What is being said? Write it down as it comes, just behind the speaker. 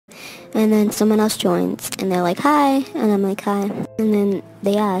And then someone else joins, and they're like, hi, and I'm like, hi. And then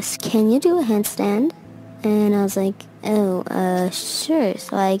they ask, can you do a handstand? And I was like, oh, sure.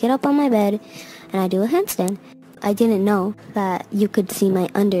 So I get up on my bed, and I do a handstand. I didn't know that you could see my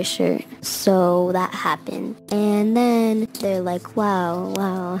undershirt, so that happened. And then they're like, wow,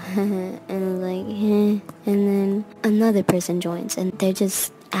 and I was like, and then another person joins, and they're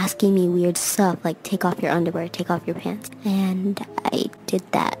just asking me weird stuff, like take off your underwear, take off your pants. And I did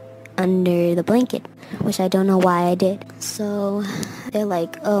that under the blanket, which I don't know why I did. So they're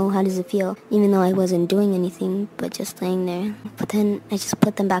like, oh, how does it feel? Even though I wasn't doing anything, but just laying there. But then I just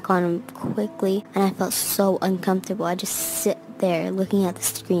put them back on quickly, and I felt so uncomfortable. I just sit there looking at the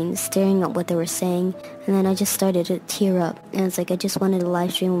screen, staring at what they were saying, and then I just started to tear up. And it's like I just wanted to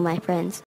live stream with my friends.